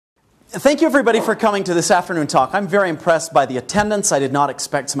Thank you, everybody, for coming to this afternoon talk. I'm very impressed by the attendance. I did not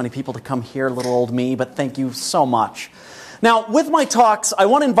expect so many people to come here, little old me, but thank you so much. Now, with my talks, I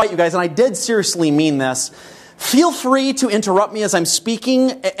want to invite you guys, and I did seriously mean this. Feel free to interrupt me as I'm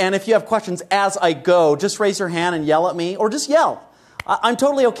speaking, and if you have questions as I go, just raise your hand and yell at me, or just yell. I'm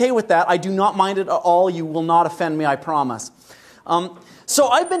totally okay with that. I do not mind it at all. You will not offend me, I promise. So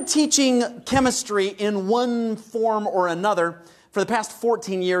I've been teaching chemistry in one form or another for the past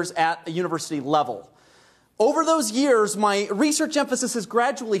 14 years at a university level. Over those years, my research emphasis has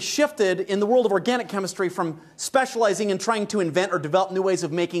gradually shifted in the world of organic chemistry from specializing in trying to invent or develop new ways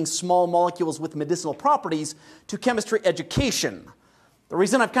of making small molecules with medicinal properties to chemistry education. The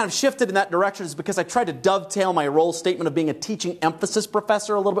reason I've kind of shifted in that direction is because I tried to dovetail my role statement of being a teaching emphasis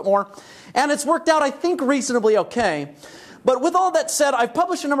professor a little bit more. And it's worked out, I think, reasonably okay. But with all that said, I've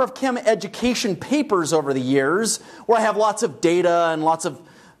published a number of chem education papers over the years where I have lots of data and lots of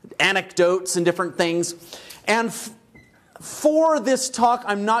anecdotes and different things. And for this talk,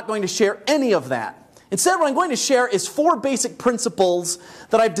 I'm not going to share any of that. Instead, what I'm going to share is 4 basic principles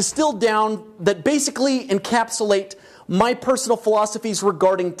that I've distilled down that basically encapsulate my personal philosophies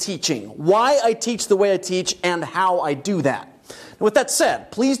regarding teaching, why I teach the way I teach, and how I do that. And with that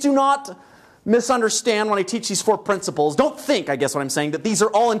said, please do not misunderstand when I teach these 4 principles. Don't think, I guess what I'm saying, that these are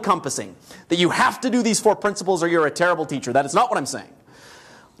all encompassing, that you have to do these 4 principles or you're a terrible teacher. That is not what I'm saying.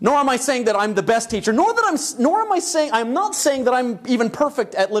 Nor am I saying that I'm the best teacher, nor am I saying, I'm not saying that I'm even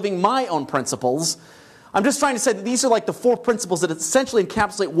perfect at living my own principles. I'm just trying to say that these are like the 4 principles that essentially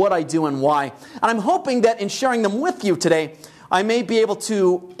encapsulate what I do and why. And I'm hoping that in sharing them with you today, I may be able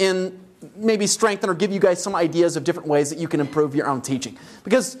to maybe strengthen or give you guys some ideas of different ways that you can improve your own teaching.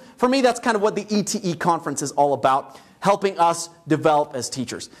 Because for me, that's kind of what the ETE conference is all about, helping us develop as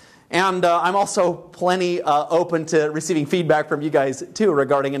teachers. And I'm also plenty open to receiving feedback from you guys, too,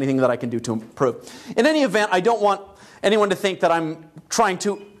 regarding anything that I can do to improve. In any event, I don't want anyone to think that I'm trying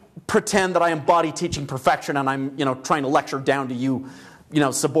to pretend that I embody teaching perfection and I'm trying to lecture down to you,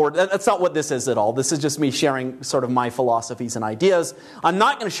 subordinate. That's not what this is at all. This is just me sharing sort of my philosophies and ideas. I'm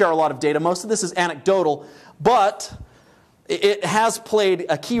not going to share a lot of data. Most of this is anecdotal, but it has played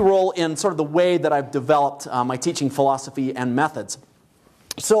a key role in sort of the way that I've developed my teaching philosophy and methods.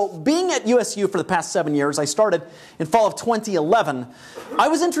 So being at USU for the past 7 years, I started in fall of 2011. I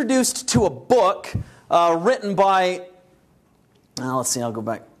was introduced to a book written by, let's see, I'll go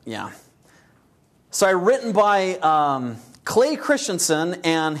back. Yeah. So written by Clay Christiansen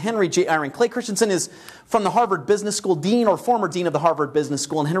and Henry J. Eyring. Clay Christiansen is from the Harvard Business School, dean or former dean of the Harvard Business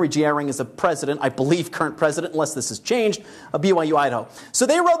School, and Henry J. Eyring is the president, I believe current president, unless this has changed, of BYU, Idaho. So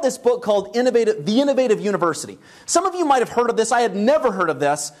they wrote this book called The Innovative University. Some of you might have heard of this. I had never heard of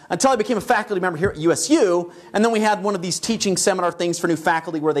this until I became a faculty member here at USU, and then we had one of these teaching seminar things for new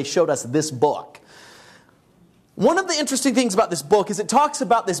faculty where they showed us this book. One of the interesting things about this book is it talks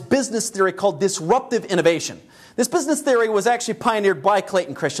about this business theory called disruptive innovation. This business theory was actually pioneered by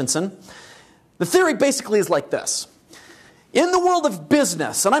Clayton Christensen. The theory basically is like this. In the world of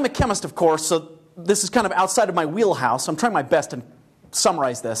business, and I'm a chemist, of course, so this is kind of outside of my wheelhouse. I'm trying my best to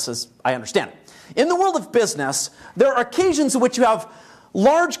summarize this as I understand it. In the world of business, there are occasions in which you have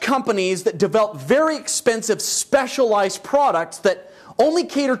large companies that develop very expensive, specialized products that only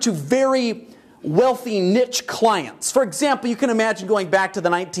cater to very wealthy niche clients. For example, you can imagine going back to the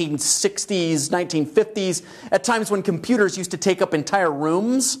 1960s, 1950s, at times when computers used to take up entire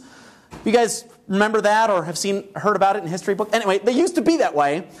rooms. You guys remember that or have heard about it in history books? Anyway, they used to be that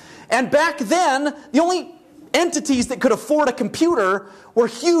way. And back then, the only entities that could afford a computer were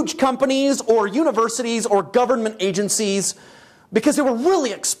huge companies or universities or government agencies because they were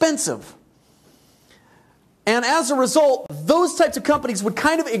really expensive. And as a result, those types of companies would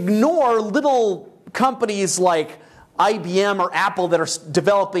kind of ignore little companies like IBM or Apple that are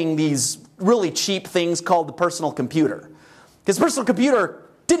developing these really cheap things called the personal computer. Because the personal computer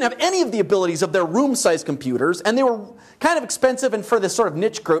didn't have any of the abilities of their room-sized computers, and they were kind of expensive and for this sort of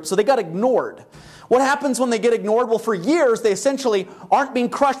niche group, so they got ignored. What happens when they get ignored? Well, for years, they essentially aren't being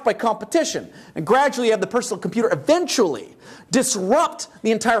crushed by competition. And gradually, you have the personal computer eventually disrupt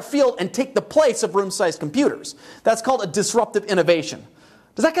the entire field and take the place of room-sized computers. That's called a disruptive innovation.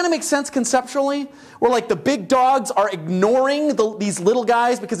 Does that kind of make sense conceptually? Where like the big dogs are ignoring these little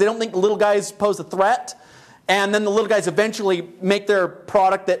guys because they don't think the little guys pose a threat. And then the little guys eventually make their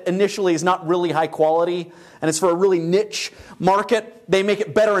product that initially is not really high quality and it's for a really niche market. They make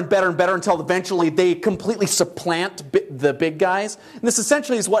it better and better and better until eventually they completely supplant the big guys. And this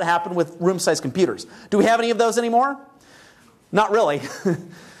essentially is what happened with room-sized computers. Do we have any of those anymore? Not really.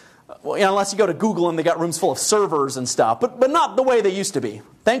 Well, unless you go to Google and they got rooms full of servers and stuff, but not the way they used to be.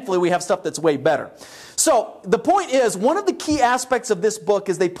 Thankfully, we have stuff that's way better. So the point is, one of the key aspects of this book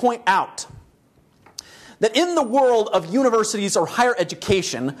is they point out that in the world of universities or higher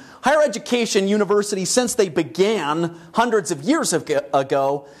education, universities, since they began hundreds of years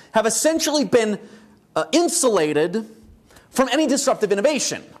ago, have essentially been insulated from any disruptive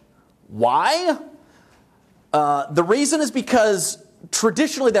innovation. Why? The reason is because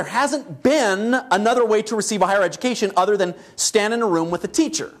traditionally there hasn't been another way to receive a higher education other than stand in a room with a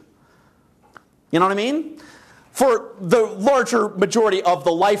teacher. You know what I mean? For the larger majority of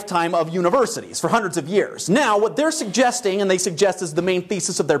the lifetime of universities, for hundreds of years. Now, what they're suggesting, and they suggest is the main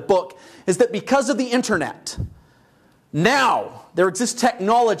thesis of their book, is that because of the internet, now there exists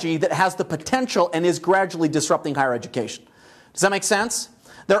technology that has the potential and is gradually disrupting higher education. Does that make sense?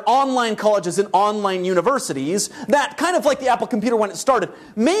 There are online colleges and online universities that, kind of like the Apple computer when it started,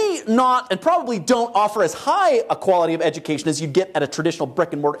 may not and probably don't offer as high a quality of education as you'd get at a traditional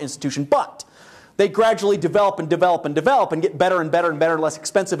brick and mortar institution, but they gradually develop and develop and develop and get better and better and better, less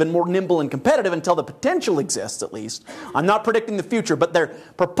expensive and more nimble and competitive until the potential exists, at least. I'm not predicting the future, but they're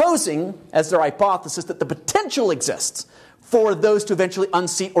proposing as their hypothesis that the potential exists for those to eventually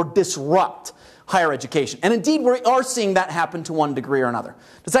unseat or disrupt higher education. And indeed, we are seeing that happen to one degree or another.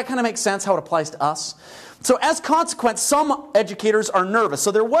 Does that kind of make sense how it applies to us? So as a consequence, some educators are nervous.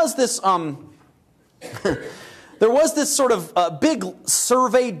 So there was this sort of big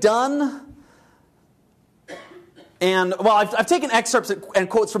survey done. And, well, I've taken excerpts and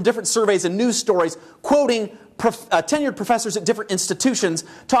quotes from different surveys and news stories quoting tenured professors at different institutions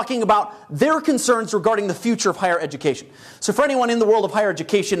talking about their concerns regarding the future of higher education. So for anyone in the world of higher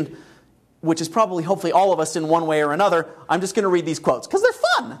education, which is probably, hopefully, all of us in one way or another, I'm just going to read these quotes because they're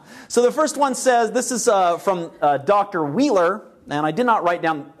fun. So the first one says, this is from Dr. Wheeler, and I did not write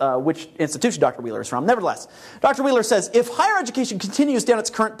down which institution Dr. Wheeler is from. Nevertheless, Dr. Wheeler says, if higher education continues down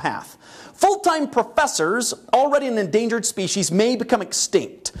its current path, full-time professors, already an endangered species, may become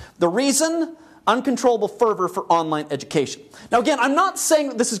extinct. The reason? Uncontrollable fervor for online education. Now again, I'm not saying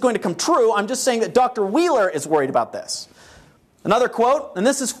that this is going to come true. I'm just saying that Dr. Wheeler is worried about this. Another quote, and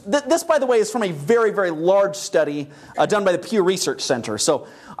this, by the way, is from a very, very large study done by the Pew Research Center. So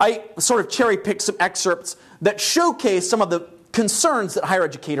I sort of cherry-picked some excerpts that showcase some of the concerns that higher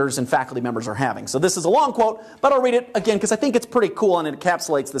educators and faculty members are having. So this is a long quote, but I'll read it again because I think it's pretty cool and it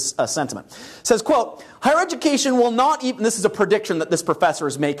encapsulates this sentiment. It says, quote, higher education will not even, this is a prediction that this professor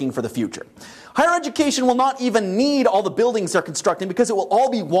is making for the future. Higher education will not even need all the buildings they're constructing because it will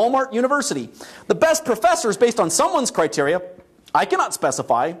all be Walmart University. The best professors, based on someone's criteria, I cannot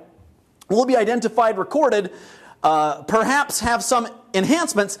specify, will be identified, recorded, perhaps have some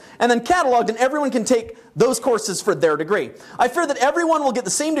enhancements, and then cataloged, and everyone can take those courses for their degree. I fear that everyone will get the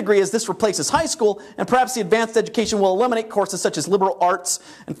same degree as this replaces high school, and perhaps the advanced education will eliminate courses such as liberal arts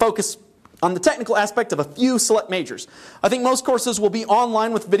and focus on the technical aspect of a few select majors. I think most courses will be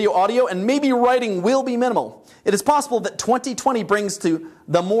online with video audio, and maybe writing will be minimal. It is possible that 2020 brings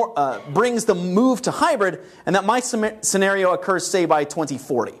the move to hybrid, and that my scenario occurs, say, by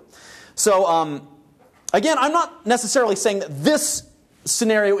 2040. So, again, I'm not necessarily saying that this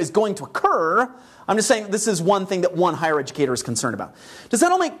scenario is going to occur. I'm just saying this is one thing that one higher educator is concerned about. Does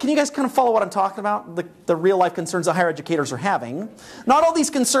that all make, can you guys kind of follow what I'm talking about? The real life concerns that higher educators are having. Not all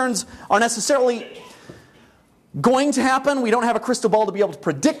these concerns are necessarily going to happen. We don't have a crystal ball to be able to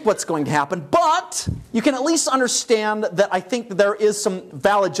predict what's going to happen, but you can at least understand that I think that there is some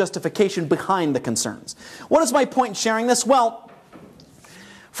valid justification behind the concerns. What is my point in sharing this? Well,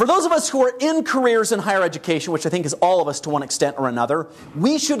 for those of us who are in careers in higher education, which I think is all of us to one extent or another,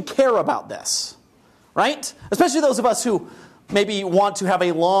 we should care about this, right? Especially those of us who maybe want to have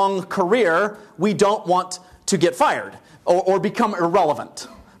a long career. We don't want to get fired or become irrelevant.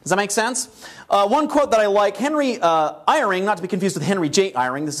 Does that make sense? One quote that I like, Henry Eyring, not to be confused with Henry J.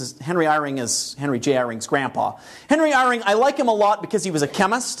 Eyring. This is Henry Eyring is Henry J. Eyring's grandpa. Henry Eyring, I like him a lot because he was a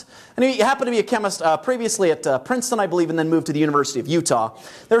chemist. And he happened to be a chemist previously at Princeton, I believe, and then moved to the University of Utah.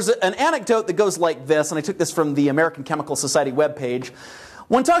 There's an anecdote that goes like this, and I took this from the American Chemical Society webpage.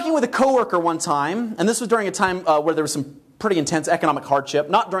 When talking with a coworker one time, and this was during a time where there was some pretty intense economic hardship,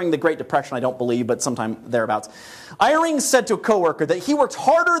 not during the Great Depression, I don't believe, but sometime thereabouts. Eyring said to a coworker that he worked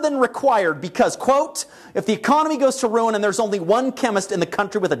harder than required because, quote, if the economy goes to ruin and there's only one chemist in the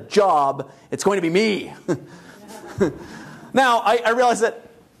country with a job, it's going to be me. Now, I realize that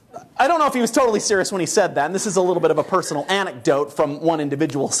I don't know if he was totally serious when he said that, and this is a little bit of a personal anecdote from one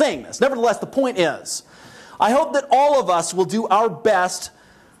individual saying this. Nevertheless, the point is, I hope that all of us will do our best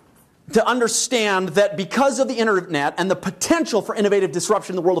to understand that because of the internet and the potential for innovative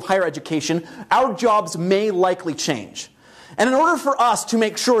disruption in the world of higher education, our jobs may likely change. And in order for us to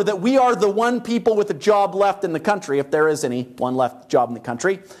make sure that we are the one people with a job left in the country, if there is any one left job in the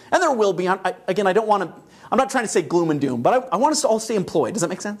country, and there will be, again, I don't want to, I'm not trying to say gloom and doom, but I want us to all stay employed. Does that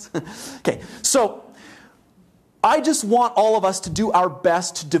make sense? Okay, so I just want all of us to do our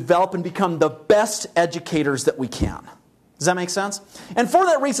best to develop and become the best educators that we can. Does that make sense? And for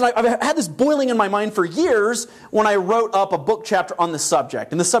that reason, I've had this boiling in my mind for years when I wrote up a book chapter on this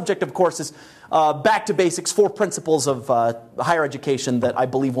subject. And the subject, of course, is Back to Basics, 4 Principles of Higher Education that I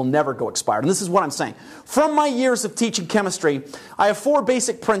believe will never go expired. And this is what I'm saying. From my years of teaching chemistry, I have 4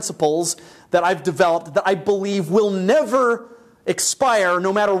 basic principles that I've developed that I believe will never expire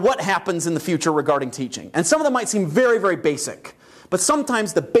no matter what happens in the future regarding teaching. And some of them might seem very, very basic. But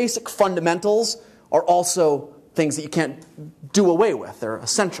sometimes the basic fundamentals are also things that you can't do away with. They're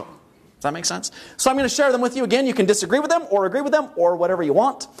essential. Does that make sense? So I'm going to share them with you. Again, you can disagree with them or agree with them or whatever you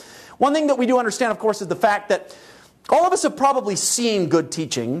want. One thing that we do understand, of course, is the fact that all of us have probably seen good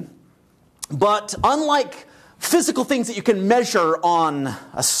teaching, but unlike physical things that you can measure on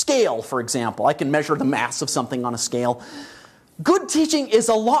a scale, for example, I can measure the mass of something on a scale, good teaching is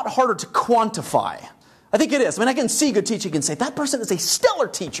a lot harder to quantify. I think it is. I mean, I can see good teaching and say, that person is a stellar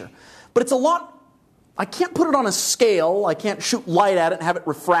teacher, but it's a lot, I can't put it on a scale. I can't shoot light at it and have it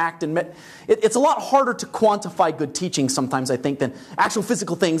refract. And it's a lot harder to quantify good teaching sometimes, I think, than actual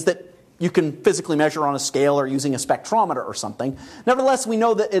physical things that you can physically measure on a scale or using a spectrometer or something. Nevertheless, we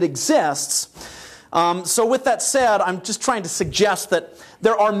know that it exists. So with that said, I'm just trying to suggest that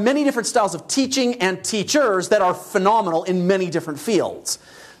there are many different styles of teaching and teachers that are phenomenal in many different fields.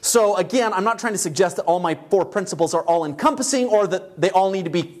 So again, I'm not trying to suggest that all my 4 principles are all encompassing or that they all need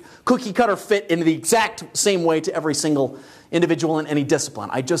to be cookie cutter fit in the exact same way to every single individual in any discipline.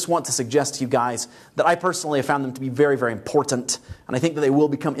 I just want to suggest to you guys that I personally have found them to be very, very important, and I think that they will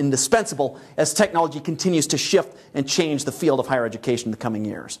become indispensable as technology continues to shift and change the field of higher education in the coming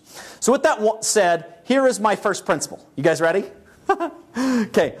years. So with that said, here is my first principle. You guys ready?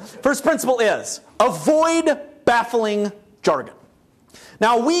 Okay, first principle is avoid baffling jargon.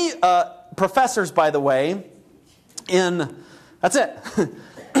 Now we, professors, by the way, that's it.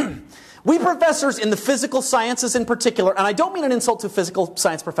 We professors in the physical sciences in particular, and I don't mean an insult to physical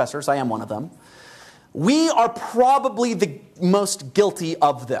science professors, I am one of them, we are probably the most guilty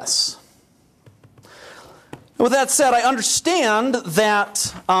of this. With that said, I understand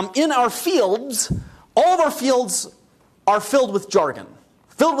that in our fields, all of our fields are filled with jargon,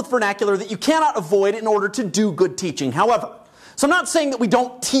 filled with vernacular that you cannot avoid in order to do good teaching. However, so I'm not saying that we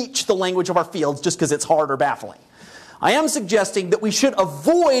don't teach the language of our fields just because it's hard or baffling. I am suggesting that we should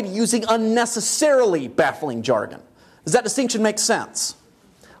avoid using unnecessarily baffling jargon. Does that distinction make sense?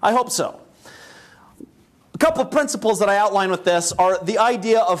 I hope so. A couple of principles that I outline with this are the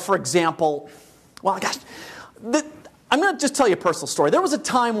idea of, for example, well, gosh, I'm going to just tell you a personal story. There was a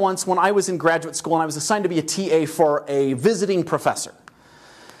time once when I was in graduate school and I was assigned to be a TA for a visiting professor.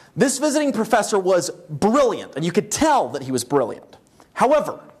 This visiting professor was brilliant, and you could tell that he was brilliant.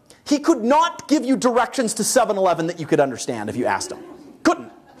 However, he could not give you directions to 7-Eleven that you could understand if you asked him.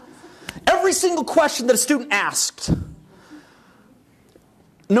 Couldn't. Every single question that a student asked,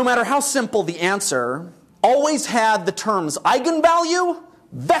 no matter how simple the answer, always had the terms eigenvalue,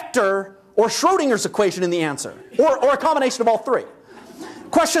 vector, or Schrodinger's equation in the answer, or a combination of all 3.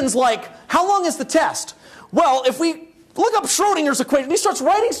 Questions like, how long is the test? Well, if we look up Schrodinger's equation, he starts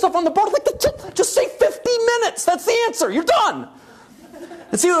writing stuff on the board, like, just say 50 minutes, that's the answer, you're done.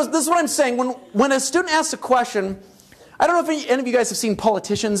 And see, this is what I'm saying. When a student asks a question, I don't know if any of you guys have seen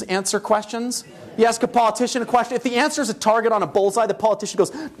politicians answer questions. You ask a politician a question. If the answer is a target on a bullseye, the politician goes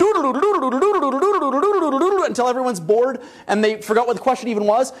until everyone's bored and they forgot what the question even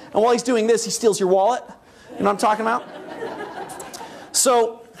was. And while he's doing this, he steals your wallet. You know what I'm talking about?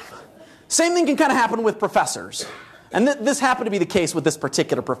 So, same thing can kind of happen with professors. And this happened to be the case with this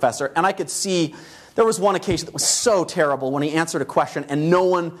particular professor. And I could see there was one occasion that was so terrible when he answered a question and no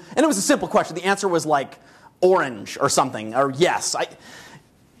one, and it was a simple question. The answer was like orange or something, or yes.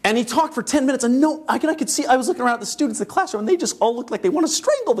 And he talked for 10 minutes and I could see, I was looking around at the students in the classroom and they just all looked like they want to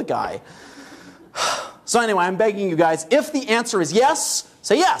strangle the guy. So anyway, I'm begging you guys, if the answer is yes,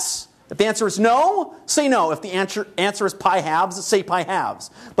 say yes. If the answer is no, say no. If the answer is pi halves, say pi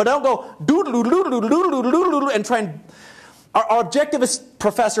halves. But don't go and try and... Our objective as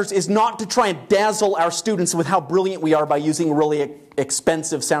professors is not to try and dazzle our students with how brilliant we are by using really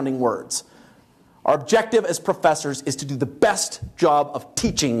expensive sounding words. Our objective as professors is to do the best job of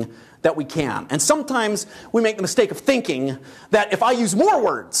teaching that we can. And sometimes we make the mistake of thinking that if I use more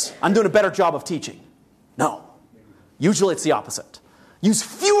words, I'm doing a better job of teaching. No. Usually it's the opposite. Use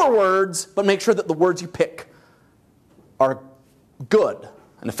fewer words, but make sure that the words you pick are good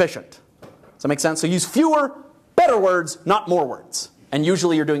and efficient. Does that make sense? So use fewer, better words, not more words. And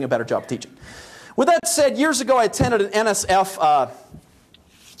usually you're doing a better job teaching. With that said, years ago I attended an NSF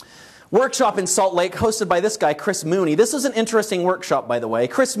workshop in Salt Lake hosted by this guy, Chris Mooney. This is an interesting workshop, by the way.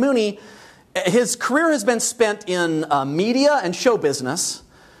 Chris Mooney, his career has been spent in media and show business.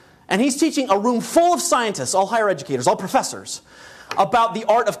 And he's teaching a room full of scientists, all higher educators, all professors, about the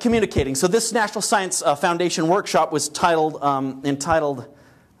art of communicating. So this National Science Foundation workshop was entitled,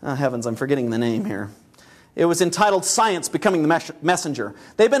 heavens, I'm forgetting the name here. It was entitled Science Becoming the Messenger.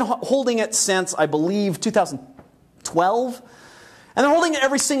 They've been holding it since, I believe, 2012. And they're holding it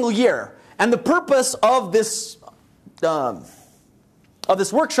every single year. And the purpose of this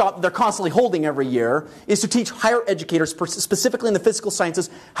workshop they're constantly holding every year is to teach higher educators, specifically in the physical sciences,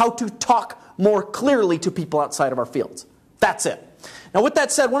 how to talk more clearly to people outside of our fields. That's it. Now with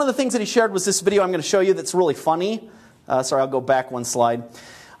that said, one of the things that he shared was this video I'm going to show you that's really funny. Sorry, I'll go back one slide.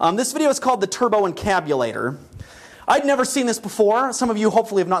 This video is called the Turbo Encabulator. I'd never seen this before. Some of you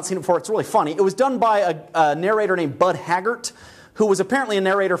hopefully have not seen it before. It's really funny. It was done by a narrator named Bud Haggart, who was apparently a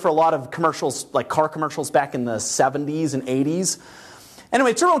narrator for a lot of commercials, like car commercials back in the 70s and 80s.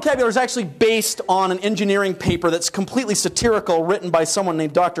 Anyway, Turbo Encabulator is actually based on an engineering paper that's completely satirical, written by someone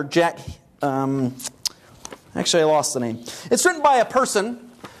named Dr. Jack... actually, I lost the name. It's written by a person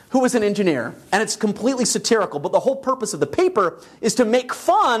who was an engineer, and it's completely satirical. But the whole purpose of the paper is to make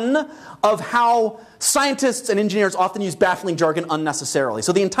fun of how scientists and engineers often use baffling jargon unnecessarily.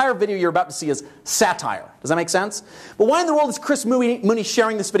 So the entire video you're about to see is satire. Does that make sense? But why in the world is Chris Mooney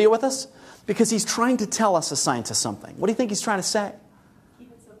sharing this video with us? Because he's trying to tell us as scientists something. What do you think he's trying to say?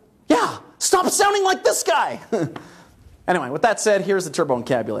 Yeah, stop sounding like this guy. Anyway, with that said, here's the Turbo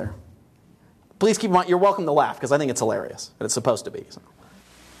Encabulator. Please keep in mind, you're welcome to laugh, because I think it's hilarious, and it's supposed to be. So.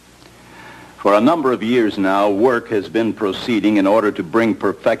 For a number of years now, work has been proceeding in order to bring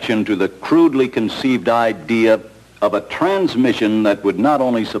perfection to the crudely conceived idea of a transmission that would not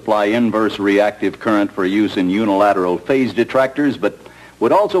only supply inverse reactive current for use in unilateral phase detractors, but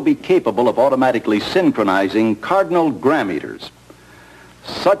would also be capable of automatically synchronizing cardinal grammeters.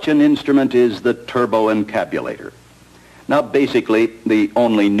 Such an instrument is the Turbo Encabulator. Now, basically, the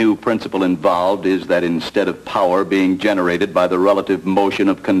only new principle involved is that instead of power being generated by the relative motion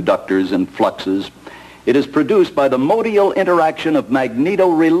of conductors and fluxes, it is produced by the modial interaction of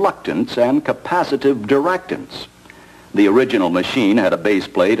magneto-reluctance and capacitive diractance. The original machine had a base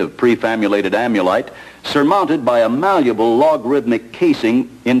plate of prefamulated amulite surmounted by a malleable logarithmic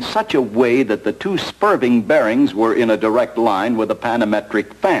casing in such a way that the two spurving bearings were in a direct line with a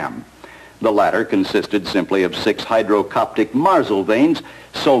panametric fam. The latter consisted simply of 6 hydrocoptic Marsal vanes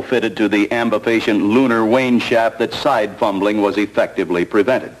so fitted to the ambifacient lunar wane shaft that side fumbling was effectively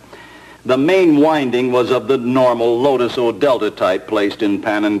prevented. The main winding was of the normal Lotus O delta type placed in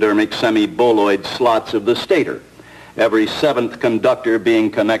panendermic semi-boloid slots of the stator, every 7th conductor being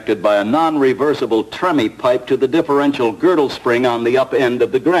connected by a non-reversible Tremie pipe to the differential girdle spring on the up end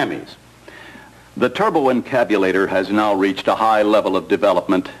of the Grammys. The Turbo Encabulator has now reached a high level of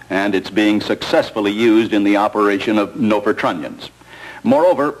development, and it's being successfully used in the operation of Nofertronians.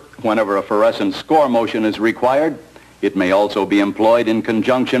 Moreover, whenever a fluorescent score motion is required, it may also be employed in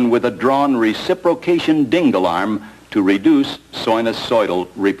conjunction with a drawn reciprocation dingle arm to reduce sinusoidal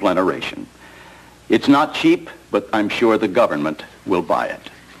repleneration. It's not cheap, but I'm sure the government will buy it.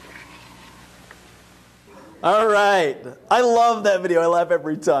 All right. I love that video. I laugh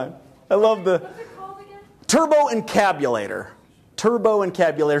every time. I love the... What's it called again? Turbo Encabulator. Turbo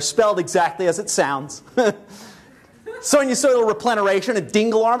Encabulator, spelled exactly as it sounds. Sinusoidal repleneration, a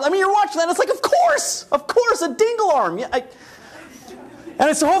dingle arm. I mean, you're watching that, it's like, of course, a dingle arm. Yeah, and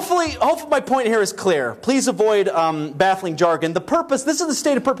it's hopefully my point here is clear. Please avoid baffling jargon. The purpose, this is the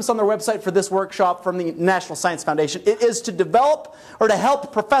stated purpose on their website for this workshop from the National Science Foundation. It is to develop, or to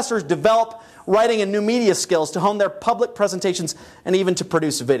help professors develop writing and new media skills to hone their public presentations and even to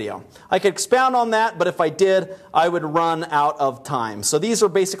produce video. I could expound on that, but if I did, I would run out of time. So these are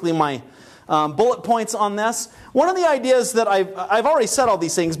basically my bullet points on this. One of the ideas that I've already said all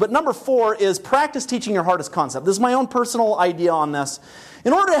these things, but number 4 is practice teaching your hardest concept. This is my own personal idea on this.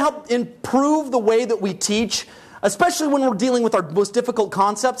 In order to help improve the way that we teach, especially when we're dealing with our most difficult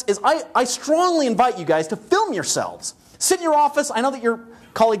concepts, is I strongly invite you guys to film yourselves. Sit in your office. I know that your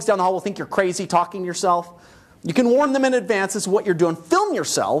colleagues down the hall will think you're crazy talking to yourself. You can warn them in advance as to what you're doing. Film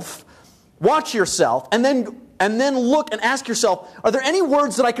yourself, watch yourself, and then look and ask yourself, are there any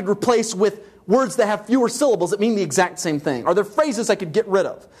words that I could replace with words that have fewer syllables that mean the exact same thing? Are there phrases I could get rid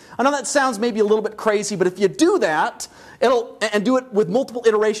of? I know that sounds maybe a little bit crazy, but if you do that, and do it with multiple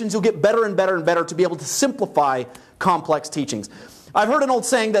iterations, you'll get better and better and better to be able to simplify complex teachings. I've heard an old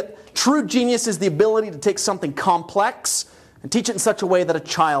saying that true genius is the ability to take something complex and teach it in such a way that a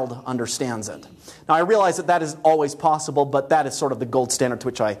child understands it. Now, I realize that that isn't always possible, but that is sort of the gold standard to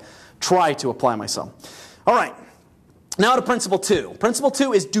which I try to apply myself. All right, now to principle 2. Principle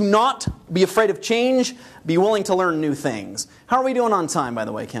 2 is do not be afraid of change, be willing to learn new things. How are we doing on time, by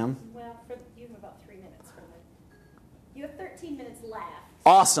the way, Kim? Well, you have about 3 minutes. You have 13 minutes left.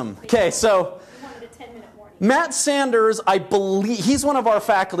 Awesome. Okay, so you wanted a 10-minute warning. Matt Sanders, I believe, he's one of our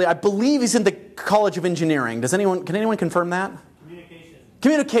faculty. I believe he's in the College of Engineering. Can anyone confirm that?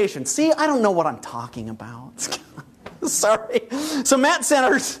 Communication. See, I don't know what I'm talking about. Sorry. So Matt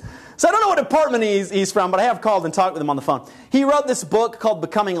Sanders, so I don't know what department he's from, but I have called and talked with him on the phone. He wrote this book called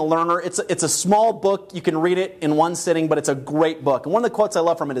Becoming a Learner. It's a small book. You can read it in one sitting, but it's a great book. And one of the quotes I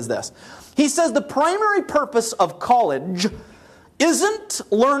love from it is this. He says, the primary purpose of college isn't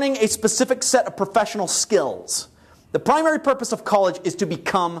learning a specific set of professional skills. The primary purpose of college is to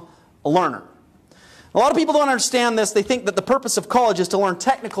become a learner. A lot of people don't understand this. They think that the purpose of college is to learn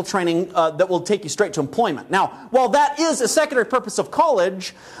technical training that will take you straight to employment. Now, while that is a secondary purpose of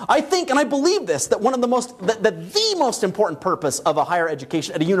college, I think, and I believe this, that the most important purpose of a higher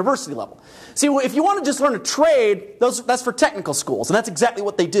education at a university level. See, if you want to just learn a trade, that's for technical schools, and that's exactly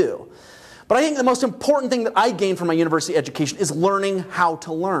what they do. But I think the most important thing that I gain from my university education is learning how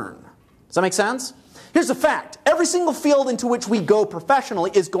to learn. Does that make sense? Here's the fact. Every single field into which we go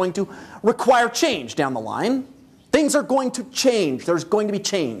professionally is going to require change down the line. Things are going to change. There's going to be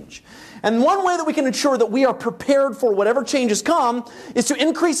change. And one way that we can ensure that we are prepared for whatever changes come is to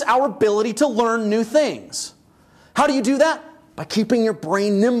increase our ability to learn new things. How do you do that? By keeping your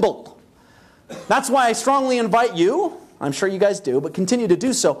brain nimble. That's why I strongly invite you, I'm sure you guys do, but continue to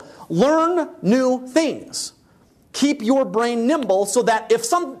do so, learn new things. Keep your brain nimble so that if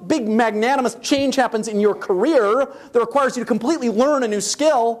some big magnanimous change happens in your career that requires you to completely learn a new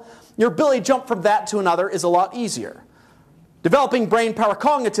skill, your ability to jump from that to another is a lot easier. Developing brain power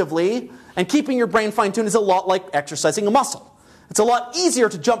cognitively and keeping your brain fine-tuned is a lot like exercising a muscle. It's a lot easier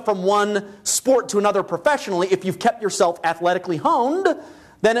to jump from one sport to another professionally if you've kept yourself athletically honed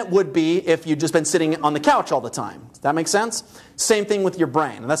than it would be if you'd just been sitting on the couch all the time. Does that make sense? Same thing with your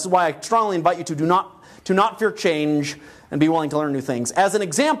brain. And this is why I strongly invite you to do not fear change and be willing to learn new things. As an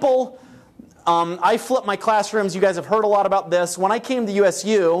example, I flip my classrooms. You guys have heard a lot about this. When I came to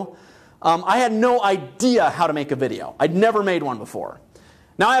USU, I had no idea how to make a video. I'd never made one before.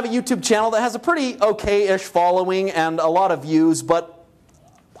 Now I have a YouTube channel that has a pretty okay-ish following and a lot of views, but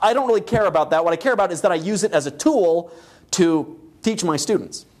I don't really care about that. What I care about is that I use it as a tool to teach my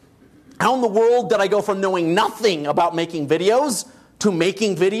students. How in the world did I go from knowing nothing about making videos to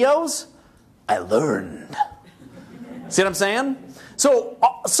making videos? I learned. See what I'm saying? So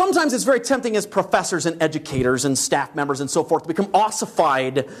sometimes it's very tempting as professors and educators and staff members and so forth to become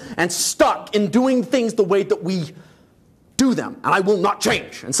ossified and stuck in doing things the way that we do them. And I will not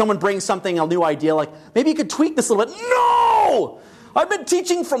change. And someone brings something, a new idea, like, maybe you could tweak this a little bit. No! I've been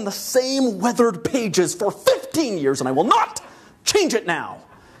teaching from the same weathered pages for 15 years and I will not change it now.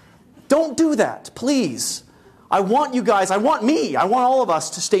 Don't do that, please. I want you guys, I want all of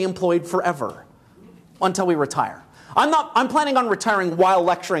us to stay employed forever until we retire. I'm planning on retiring while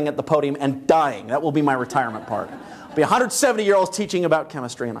lecturing at the podium and dying. That will be my retirement part. I'll be 170-year-olds teaching about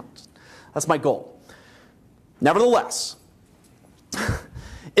chemistry, and that's my goal. Nevertheless,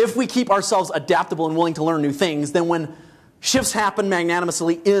 if we keep ourselves adaptable and willing to learn new things, then when shifts happen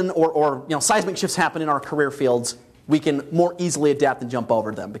magnanimously or seismic shifts happen in our career fields, we can more easily adapt and jump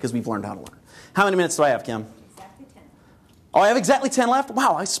over them because we've learned how to learn. How many minutes do I have, Kim? Exactly 10. Oh, I have exactly 10 left?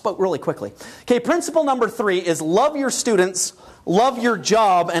 Wow, I spoke really quickly. Okay, principle number 3 is love your students, love your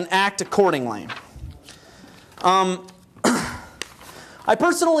job, and act accordingly. I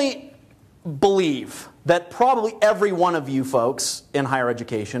personally believe that probably every one of you folks in higher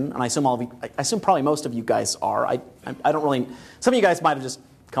education, and I assume probably most of you guys are. I don't really. Some of you guys might have just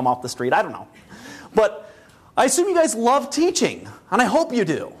come off the street. I don't know, but I assume you guys love teaching, and I hope you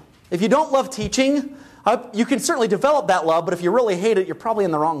do. If you don't love teaching, you can certainly develop that love, but if you really hate it, you're probably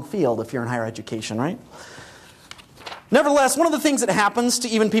in the wrong field if you're in higher education, right? Nevertheless, one of the things that happens to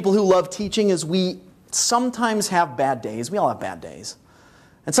even people who love teaching is we sometimes have bad days. We all have bad days.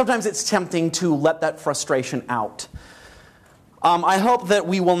 And sometimes it's tempting to let that frustration out. I hope that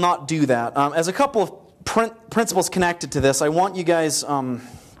we will not do that. As a couple of principles connected to this, I want you guys...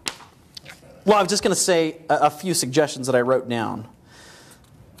 I'm just going to say a few suggestions that I wrote down.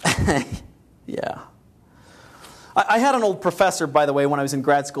 Yeah. I had an old professor, by the way, when I was in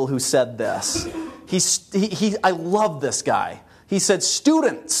grad school who said this. I love this guy. He said,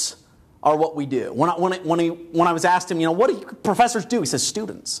 students are what we do. When I was asked him, what do professors do? He says,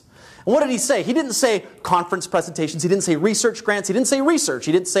 students. And what did he say? He didn't say conference presentations. He didn't say research grants. He didn't say research.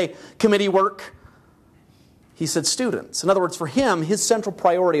 He didn't say committee work. He said students. In other words, for him, his central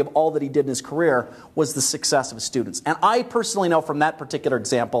priority of all that he did in his career was the success of his students. And I personally know from that particular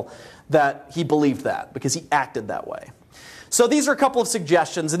example that he believed that because he acted that way. So these are a couple of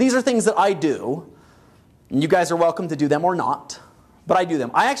suggestions, and these are things that I do. And you guys are welcome to do them or not, but I do them.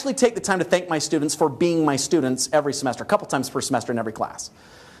 I actually take the time to thank my students for being my students every semester, a couple times per semester in every class.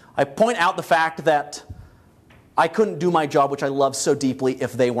 I point out the fact that I couldn't do my job, which I love so deeply,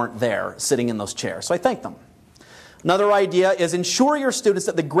 if they weren't there sitting in those chairs. So I thank them. Another idea is ensure your students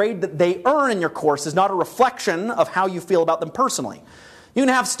that the grade that they earn in your course is not a reflection of how you feel about them personally. You can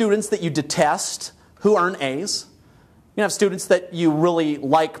have students that you detest who earn A's. You can have students that you really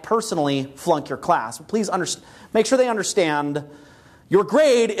like personally flunk your class. But please make sure they understand your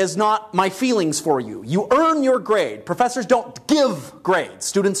grade is not my feelings for you. You earn your grade. Professors don't give grades.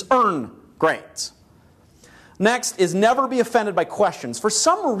 Students earn grades. Next is never be offended by questions. For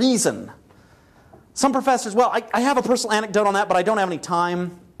some reason, some professors, I have a personal anecdote on that, but I don't have any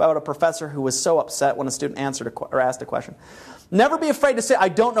time, about a professor who was so upset when a student answered or asked a question. Never be afraid to say, I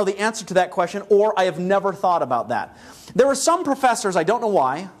don't know the answer to that question, or I have never thought about that. There are some professors, I don't know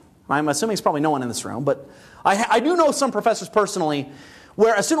why, I'm assuming it's probably no one in this room, but I do know some professors personally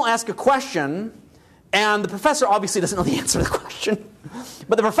where a student will ask a question, and the professor obviously doesn't know the answer to the question.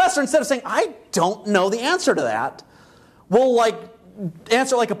 But the professor, instead of saying, I don't know the answer to that, will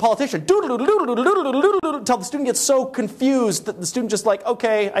answer like a politician, until the student gets so confused that the student just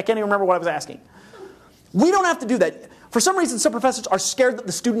okay, I can't even remember what I was asking. We don't have to do that. For some reason, some professors are scared that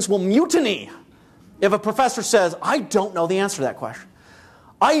the students will mutiny if a professor says, I don't know the answer to that question.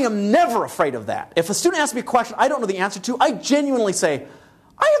 I am never afraid of that. If a student asks me a question I don't know the answer to, I genuinely say,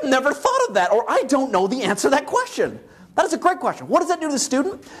 I have never thought of that, or I don't know the answer to that question. That is a great question. What does that do to the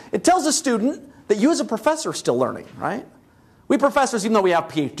student? It tells the student that you as a professor are still learning, right? We professors, even though we have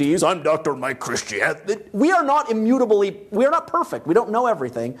PhDs, I'm Dr. Mike Christiansen, we are not we are not perfect. We don't know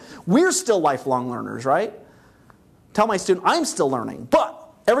everything. We're still lifelong learners, right? Tell my student, I'm still learning. But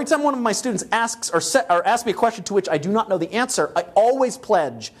every time one of my students asks me a question to which I do not know the answer, I always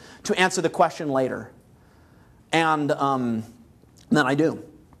pledge to answer the question later. And then I do.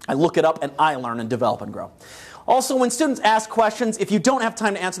 I look it up and I learn and develop and grow. Also, when students ask questions, if you don't have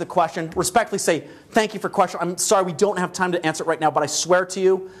time to answer the question, respectfully say, thank you for the question. I'm sorry we don't have time to answer it right now, but I swear to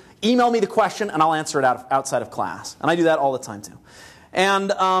you, email me the question and I'll answer it outside of class. And I do that all the time too.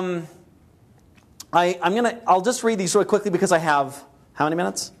 And I'll just read these really quickly because I have, how many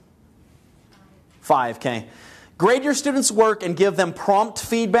minutes? 5, okay. Grade your students' work and give them prompt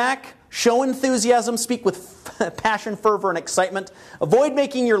feedback. Show enthusiasm, speak with passion, fervor, and excitement. Avoid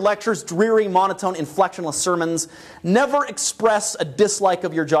making your lectures dreary, monotone, inflectionless sermons. Never express a dislike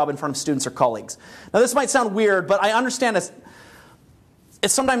of your job in front of students or colleagues. Now this might sound weird, but I understand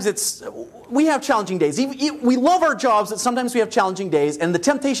sometimes we have challenging days. We love our jobs, but sometimes we have challenging days, and the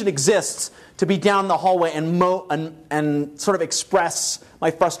temptation exists to be down the hallway and sort of express my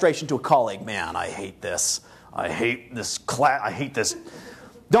frustration to a colleague. Man, I hate this. I hate this class. I hate this.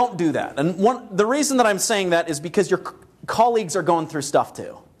 Don't do that. And the reason that I'm saying that is because your colleagues are going through stuff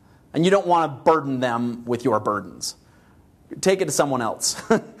too. And you don't want to burden them with your burdens. Take it to someone else.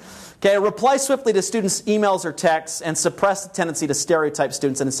 Okay, reply swiftly to students' emails or texts and suppress the tendency to stereotype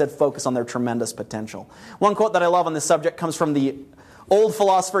students and instead focus on their tremendous potential. One quote that I love on this subject comes from the old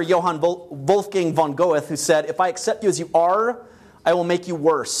philosopher Johann Wolfgang von Goethe, who said, if I accept you as you are, I will make you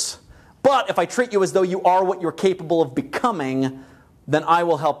worse. But if I treat you as though you are what you're capable of becoming, then I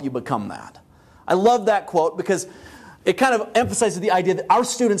will help you become that. I love that quote because it kind of emphasizes the idea that our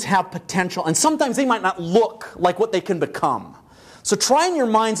students have potential, and sometimes they might not look like what they can become. So try in your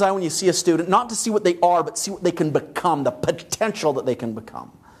mind's eye when you see a student, not to see what they are, but see what they can become, the potential that they can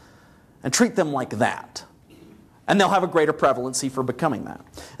become. And treat them like that. And they'll have a greater prevalency for becoming that.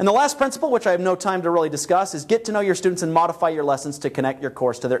 And the last principle, which I have no time to really discuss, is get to know your students and modify your lessons to connect your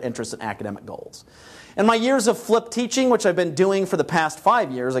course to their interests and academic goals. In my years of flipped teaching, which I've been doing for the past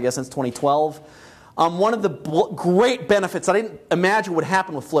 5 years, I guess since 2012, one of the great benefits I didn't imagine would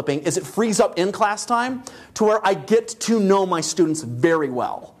happen with flipping is it frees up in-class time to where I get to know my students very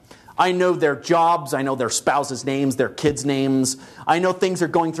well. I know their jobs, I know their spouses' names, their kids' names. I know things they're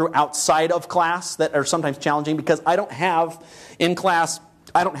going through outside of class that are sometimes challenging because I don't have, in class,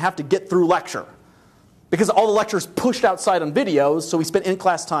 I don't have to get through lecture. Because all the lecture is pushed outside on videos, so we spend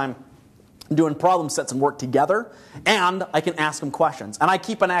in-class time doing problem sets and work together, and I can ask them questions. And I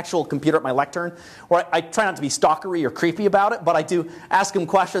keep an actual computer at my lectern, where I try not to be stalkery or creepy about it, but I do ask them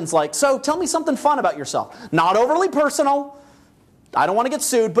questions like, so tell me something fun about yourself. Not overly personal. I don't want to get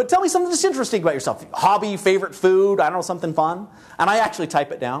sued, but tell me something just interesting about yourself. Hobby, favorite food, I don't know, something fun. And I actually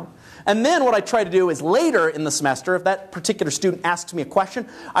type it down. And then what I try to do is later in the semester, if that particular student asks me a question,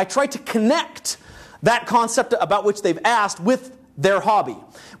 I try to connect that concept about which they've asked with their hobby.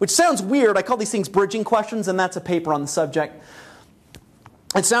 Which sounds weird. I call these things bridging questions, and that's a paper on the subject.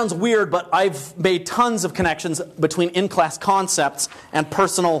 It sounds weird, but I've made tons of connections between in-class concepts and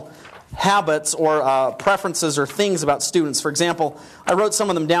personal habits or preferences or things about students. For example, I wrote some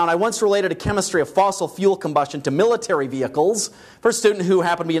of them down. I once related a chemistry of fossil fuel combustion to military vehicles for a student who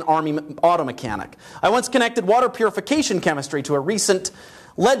happened to be an Army auto mechanic. I once connected water purification chemistry to a recent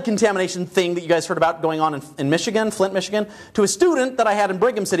lead contamination thing that you guys heard about going on in Michigan, Flint, Michigan, to a student that I had in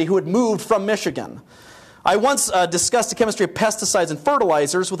Brigham City who had moved from Michigan. I once discussed the chemistry of pesticides and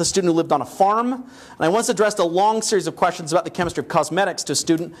fertilizers with a student who lived on a farm. And I once addressed a long series of questions about the chemistry of cosmetics to a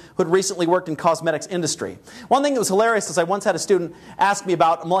student who had recently worked in cosmetics industry. One thing that was hilarious is I once had a student ask me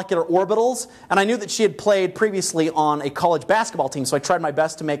about molecular orbitals, and I knew that she had played previously on a college basketball team, so I tried my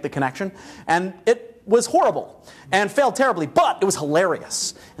best to make the connection. And it was horrible and failed terribly, but it was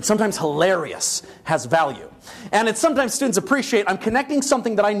hilarious. And sometimes hilarious has value. And it's sometimes students appreciate, I'm connecting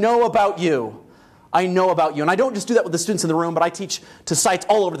something that I know about you. I know about you. And I don't just do that with the students in the room, but I teach to sites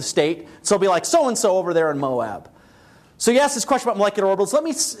all over the state. So I'll be like, so-and-so over there in Moab. So you asked this question about molecular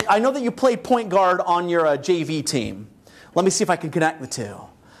orbitals. I know that you played point guard on your JV team. Let me see if I can connect the two.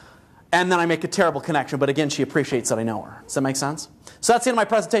 And then I make a terrible connection. But again, she appreciates that I know her. Does that make sense? So that's the end of my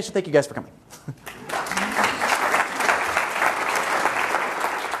presentation. Thank you guys for coming.